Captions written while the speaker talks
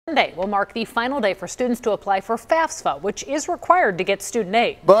Monday will mark the final day for students to apply for FAFSA, which is required to get student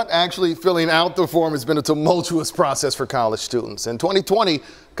aid. But actually filling out the form has been a tumultuous process for college students. In 2020,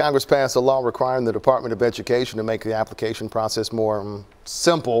 Congress passed a law requiring the Department of Education to make the application process more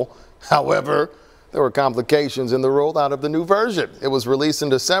simple. However, there were complications in the rollout of the new version. It was released in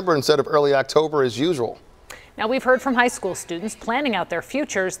December instead of early October as usual. Now, we've heard from high school students planning out their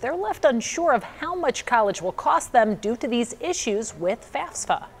futures. They're left unsure of how much college will cost them due to these issues with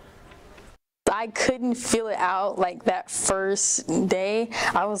FAFSA. I couldn't feel it out like that first day.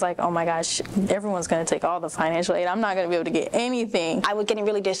 I was like, oh my gosh, everyone's going to take all the financial aid. I'm not going to be able to get anything. I was getting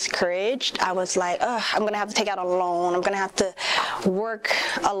really discouraged. I was like, I'm going to have to take out a loan. I'm going to have to work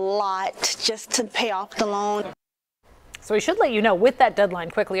a lot just to pay off the loan. So we should let you know, with that deadline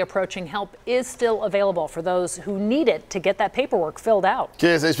quickly approaching, help is still available for those who need it to get that paperwork filled out.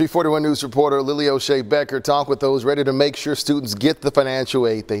 KSHB 41 News reporter Lily O'Shea Becker talked with those ready to make sure students get the financial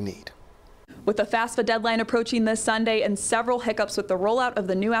aid they need. With the FAFSA deadline approaching this Sunday and several hiccups with the rollout of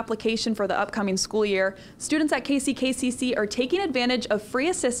the new application for the upcoming school year, students at KCKCC are taking advantage of free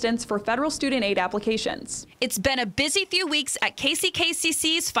assistance for federal student aid applications. It's been a busy few weeks at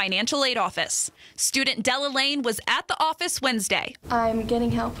KCKCC's financial aid office. Student Della Lane was at the office Wednesday. I'm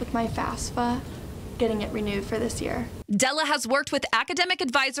getting help with my FAFSA, getting it renewed for this year. Della has worked with academic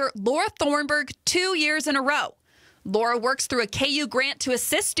advisor Laura Thornburg 2 years in a row. Laura works through a KU grant to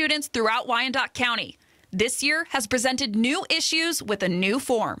assist students throughout Wyandotte County. This year has presented new issues with a new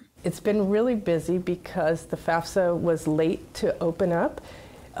form. It's been really busy because the FAFSA was late to open up,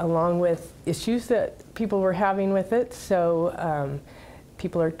 along with issues that people were having with it, so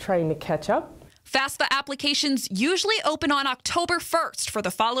people are trying to catch up. FAFSA applications usually open on October 1st for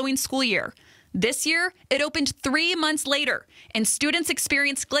the following school year. This year, it opened 3 months later, and students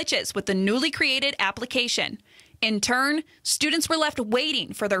experienced glitches with the newly created application. In turn, students were left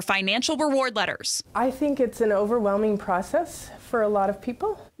waiting for their financial reward letters. I think it's an overwhelming process for a lot of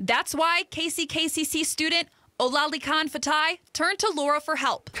people. That's why KCKCC student Olalikan Fatai turned to Laura for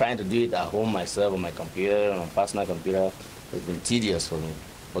help. Trying to do it at home myself on my computer, on my personal computer, has been tedious for me.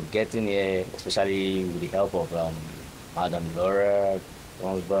 But getting here, especially with the help of Madam Laura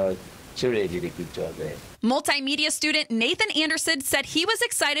Thornburg, she really did a good job there. Multimedia student Nathan Anderson said he was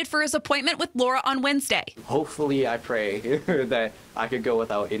excited for his appointment with Laura on Wednesday. Hopefully, I pray that I could go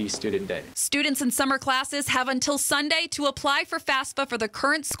without any student debt. Students in summer classes have until Sunday to apply for FAFSA for the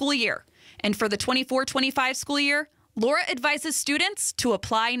current school year. And for the 24-25 school year, Laura advises students to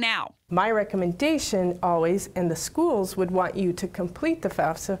apply now. My recommendation always, and the schools would want you to complete the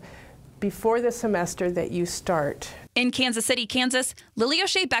FAFSA before the semester that you start. In Kansas City, Kansas, Lily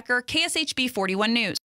O'Shea Becker, KSHB 41 News.